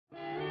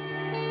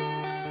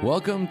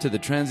Welcome to the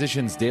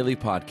Transitions Daily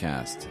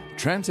podcast.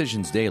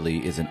 Transitions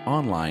Daily is an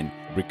online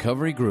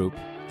recovery group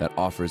that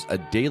offers a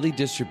daily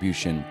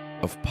distribution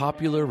of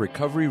popular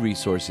recovery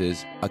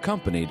resources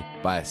accompanied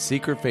by a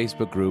secret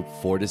Facebook group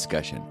for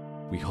discussion.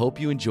 We hope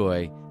you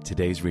enjoy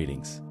today's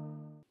readings.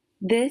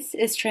 This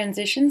is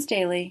Transitions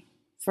Daily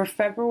for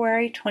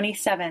February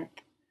 27th,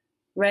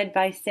 read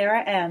by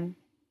Sarah M.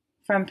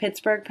 from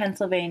Pittsburgh,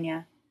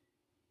 Pennsylvania.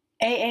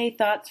 AA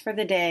Thoughts for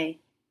the Day.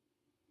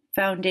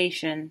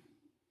 Foundation.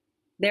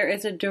 There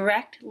is a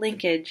direct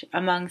linkage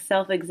among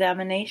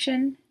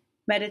self-examination,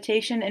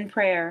 meditation, and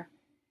prayer.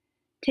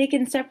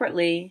 Taken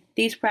separately,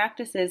 these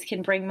practices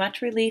can bring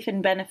much relief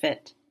and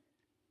benefit,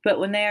 but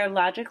when they are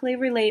logically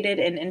related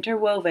and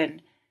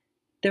interwoven,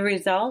 the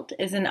result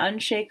is an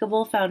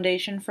unshakable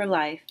foundation for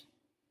life.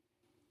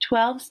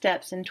 12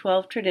 Steps and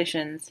 12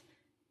 Traditions,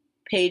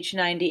 page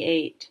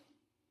 98.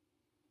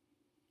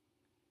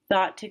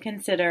 Thought to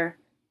consider.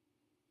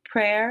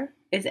 Prayer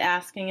is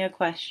asking a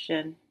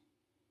question.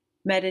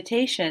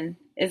 Meditation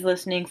is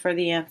listening for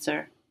the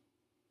answer.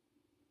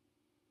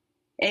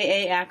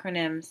 AA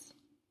acronyms.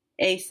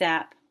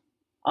 ASAP.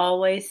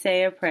 Always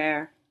say a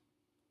prayer.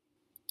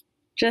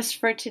 Just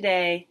for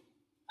today.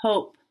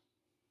 Hope.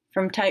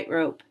 From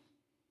Tightrope.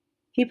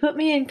 He put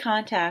me in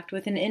contact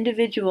with an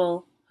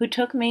individual who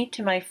took me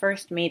to my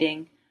first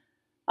meeting.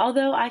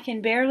 Although I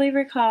can barely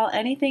recall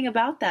anything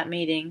about that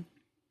meeting,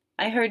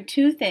 I heard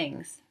two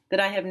things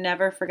that I have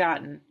never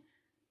forgotten.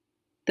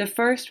 The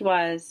first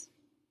was,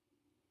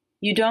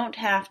 "You don't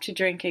have to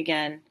drink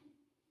again."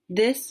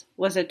 This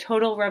was a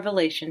total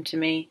revelation to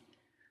me.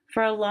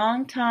 For a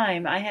long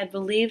time, I had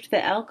believed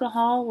that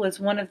alcohol was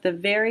one of the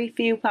very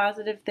few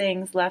positive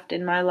things left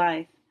in my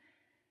life.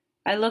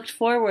 I looked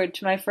forward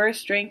to my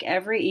first drink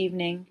every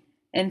evening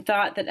and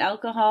thought that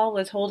alcohol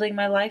was holding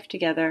my life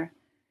together.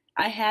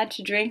 I had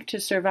to drink to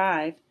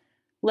survive,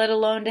 let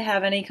alone to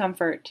have any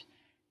comfort.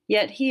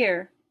 Yet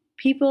here,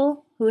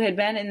 people who had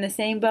been in the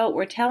same boat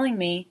were telling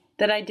me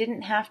that I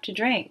didn't have to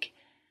drink.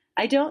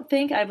 I don't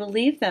think I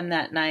believed them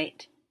that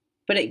night,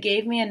 but it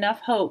gave me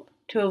enough hope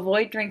to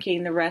avoid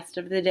drinking the rest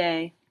of the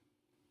day.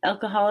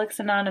 Alcoholics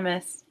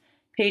Anonymous,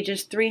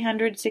 pages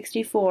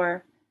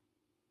 364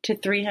 to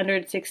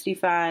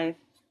 365.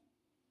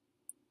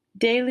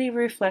 Daily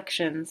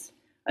Reflections,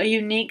 a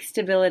unique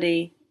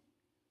stability.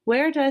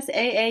 Where does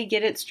AA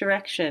get its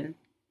direction?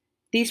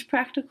 These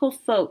practical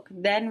folk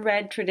then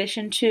read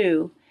Tradition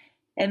 2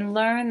 and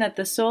learn that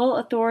the sole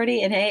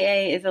authority in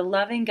AA is a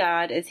loving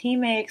God as he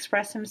may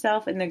express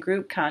himself in the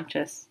group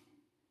conscious.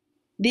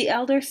 The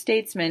elder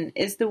statesman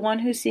is the one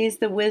who sees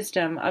the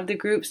wisdom of the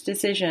group's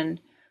decision,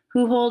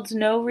 who holds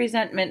no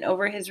resentment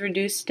over his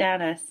reduced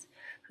status,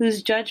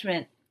 whose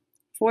judgment,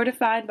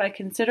 fortified by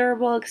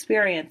considerable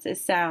experience, is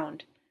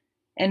sound,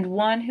 and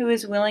one who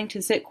is willing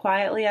to sit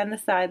quietly on the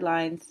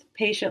sidelines,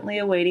 patiently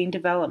awaiting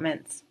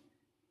developments.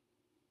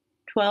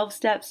 12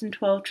 Steps and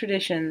 12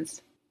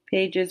 Traditions,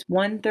 pages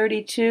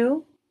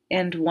 132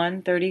 and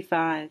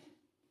 135.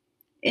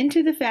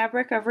 Into the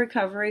fabric of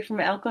recovery from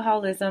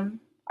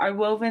alcoholism are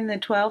woven the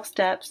 12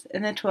 steps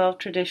and the 12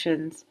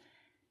 traditions.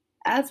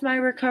 As my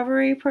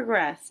recovery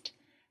progressed,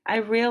 I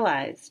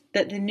realized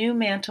that the new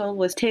mantle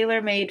was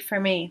tailor-made for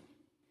me.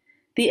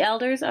 The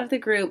elders of the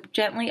group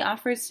gently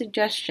offered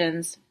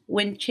suggestions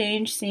when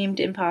change seemed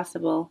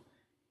impossible.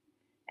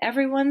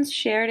 Everyone's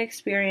shared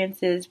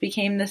experiences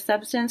became the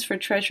substance for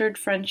treasured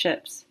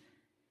friendships.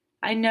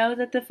 I know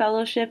that the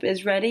fellowship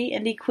is ready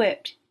and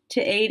equipped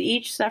to aid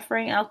each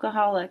suffering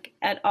alcoholic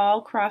at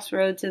all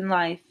crossroads in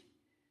life.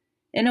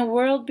 In a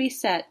world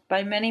beset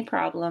by many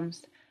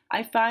problems,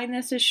 I find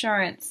this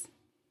assurance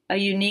a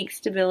unique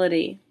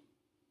stability.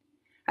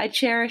 I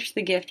cherish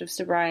the gift of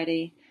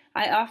sobriety.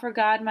 I offer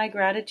God my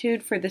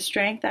gratitude for the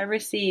strength I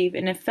receive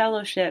in a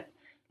fellowship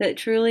that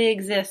truly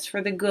exists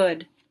for the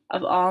good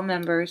of all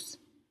members.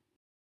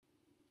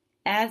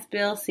 As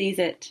Bill sees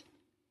it,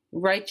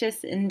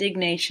 righteous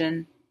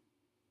indignation.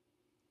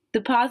 The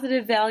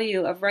positive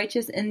value of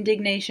righteous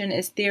indignation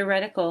is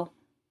theoretical,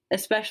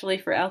 especially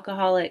for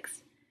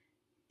alcoholics.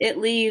 It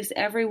leaves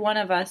every one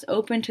of us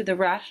open to the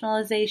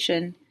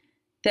rationalization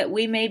that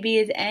we may be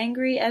as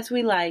angry as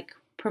we like,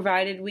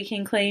 provided we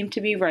can claim to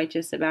be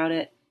righteous about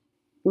it.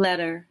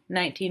 Letter,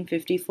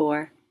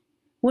 1954.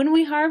 When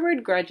we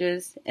harbored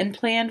grudges and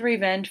planned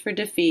revenge for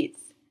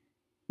defeats,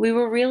 we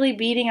were really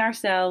beating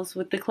ourselves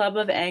with the club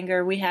of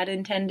anger we had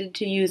intended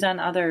to use on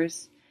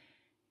others.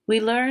 We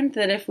learned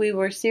that if we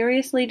were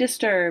seriously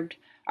disturbed,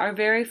 our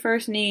very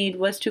first need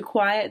was to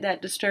quiet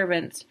that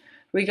disturbance,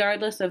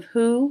 regardless of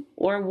who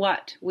or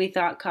what we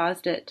thought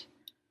caused it.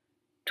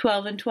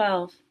 12 and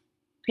 12,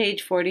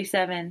 page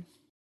 47.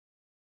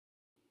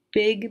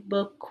 Big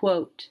Book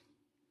Quote.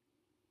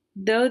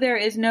 Though there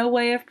is no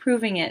way of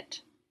proving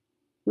it,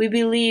 we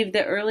believe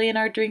that early in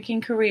our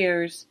drinking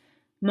careers,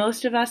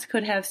 most of us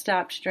could have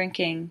stopped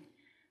drinking,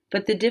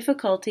 but the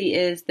difficulty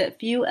is that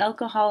few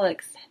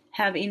alcoholics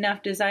have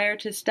enough desire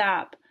to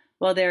stop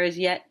while there is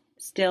yet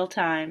still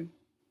time.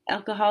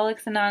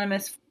 Alcoholics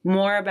Anonymous,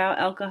 More About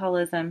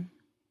Alcoholism,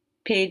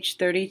 page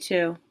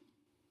 32.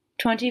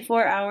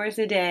 24 hours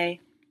a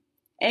day.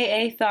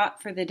 AA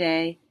thought for the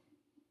day.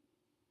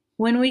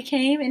 When we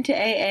came into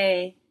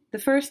AA, the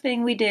first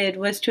thing we did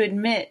was to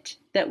admit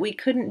that we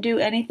couldn't do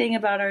anything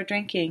about our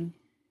drinking.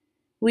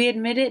 We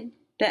admitted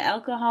that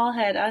alcohol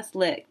had us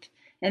licked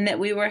and that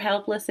we were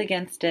helpless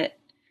against it.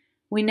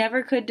 We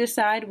never could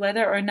decide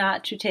whether or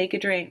not to take a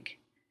drink.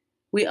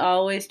 We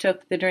always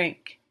took the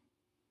drink.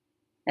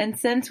 And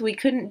since we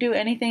couldn't do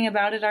anything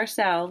about it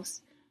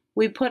ourselves,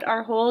 we put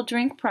our whole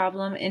drink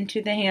problem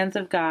into the hands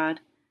of God.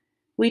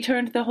 We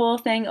turned the whole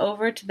thing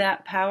over to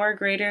that power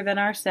greater than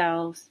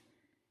ourselves,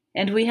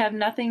 and we have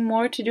nothing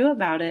more to do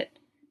about it,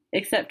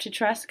 except to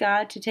trust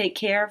God to take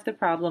care of the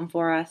problem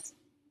for us.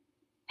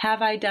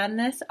 Have I done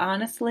this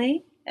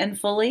honestly and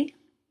fully?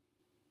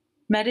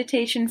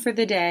 Meditation for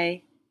the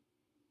day.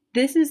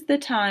 This is the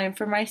time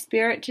for my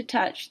spirit to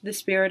touch the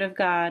Spirit of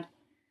God.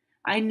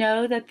 I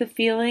know that the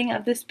feeling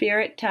of the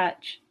Spirit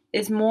touch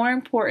is more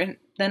important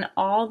than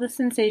all the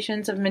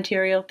sensations of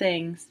material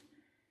things.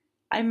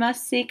 I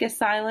must seek a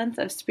silence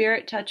of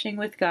spirit touching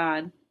with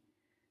God.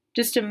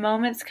 Just a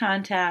moment's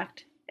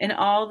contact, and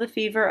all the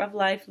fever of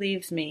life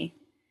leaves me.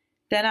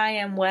 Then I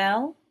am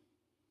well,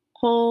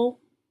 whole,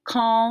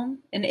 calm,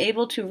 and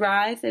able to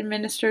rise and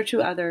minister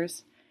to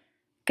others.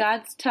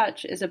 God's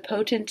touch is a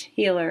potent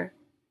healer.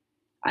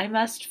 I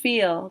must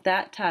feel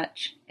that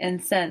touch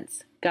and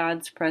sense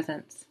God's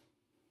presence.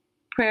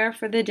 Prayer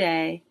for the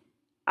day.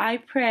 I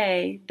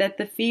pray that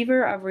the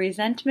fever of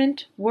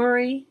resentment,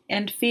 worry,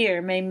 and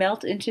fear may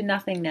melt into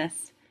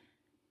nothingness.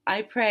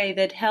 I pray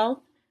that health,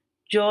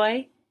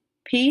 joy,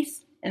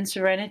 peace, and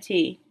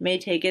serenity may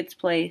take its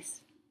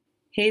place.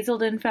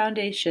 Hazelden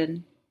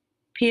Foundation,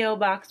 P.O.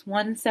 Box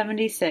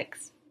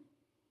 176,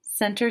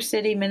 Center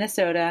City,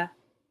 Minnesota,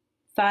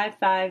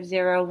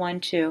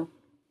 55012.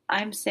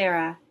 I'm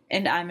Sarah,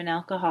 and I'm an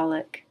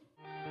alcoholic.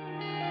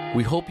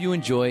 We hope you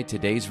enjoyed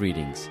today's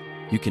readings.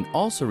 You can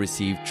also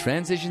receive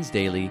Transitions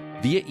Daily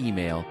via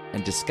email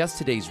and discuss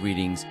today's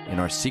readings in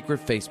our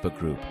secret Facebook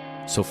group.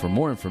 So for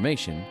more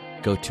information,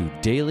 go to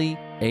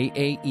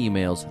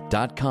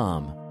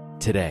dailyaaemails.com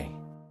today.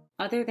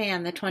 Other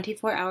than the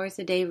 24 hours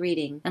a day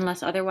reading,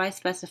 unless otherwise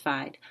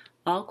specified,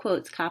 all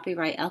quotes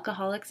copyright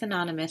Alcoholics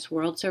Anonymous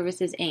World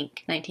Services,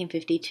 Inc.,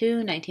 1952,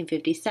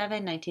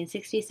 1957,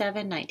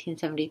 1967,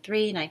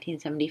 1973,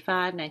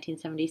 1975,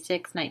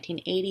 1976,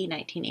 1980,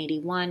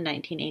 1981,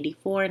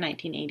 1984,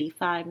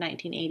 1985,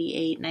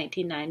 1988,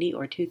 1990,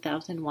 or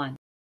 2001.